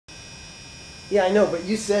Yeah, I know, but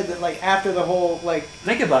you said that like after the whole like.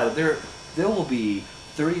 Think about it. There will be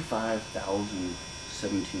 35,000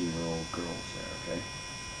 17-year-old girls there. Okay.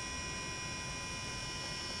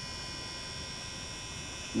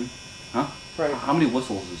 Huh? Right. How many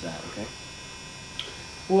whistles is that? Okay.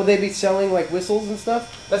 Will they be selling like whistles and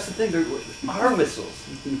stuff? That's the thing. They're our whistles.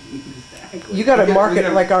 Exactly. You got to market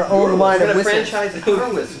gotta- like our own line of We're whistles. gonna franchise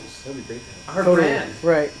our whistles. That'd be big time. Our Totally. brand.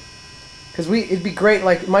 Right. Because it'd be great.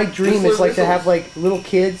 Like my dream Whistler is like to have whistles. like little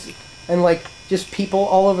kids and like just people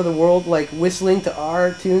all over the world like whistling to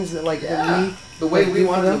our tunes that like Yeah. that we The way like, we do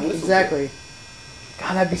for want them them. to whistle. Exactly.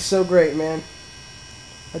 God, that'd be so great, man.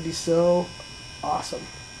 That'd be so awesome.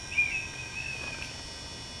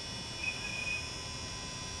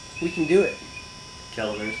 We can do it.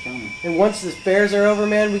 Calaveras County. And once the fairs are over,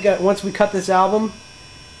 man, once we cut this album,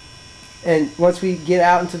 and once we get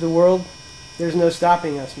out into the world, there's no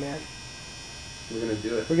stopping us, man. We're gonna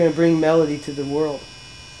do it. We're gonna bring melody to the world,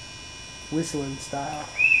 whistling style.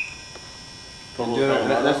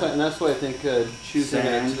 And that's why I think choosing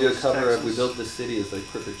San to do a Angeles, cover of "We Texas. Built This City" is like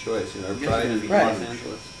perfect choice. You know, our Yeah, pride it's in gonna be Right. Los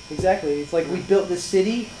Angeles. Exactly. It's like we built this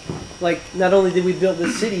city. Like not only did we build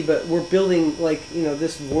this city, but we're building like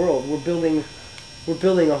this world. We're building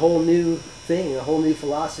a whole new thing, a whole new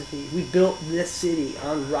philosophy. We built this city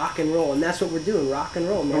on rock and roll, and that's what we're doing, rock and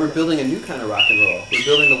roll, man. And we're building a new kind of rock and roll. We're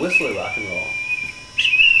building the Whistler rock and roll.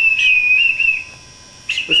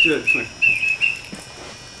 Let's do it. Come here.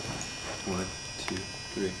 1, 2,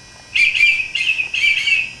 3.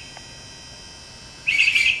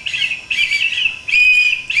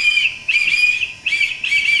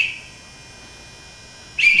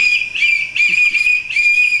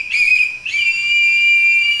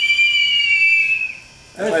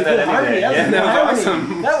 That was Play a that good anyway. harmony. Yeah, a good that was harmony.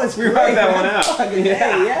 awesome. That was We great. rocked that one out. Fucking Yeah.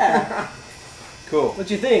 hey, yeah. Cool.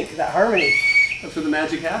 What you think? That harmony. That's where the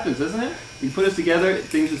magic happens, isn't it? You put us together,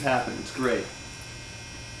 things just happen. It's great.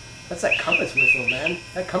 That's that compass whistle, man.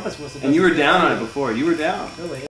 That compass whistle. And you does were down on it before. You were down. Really.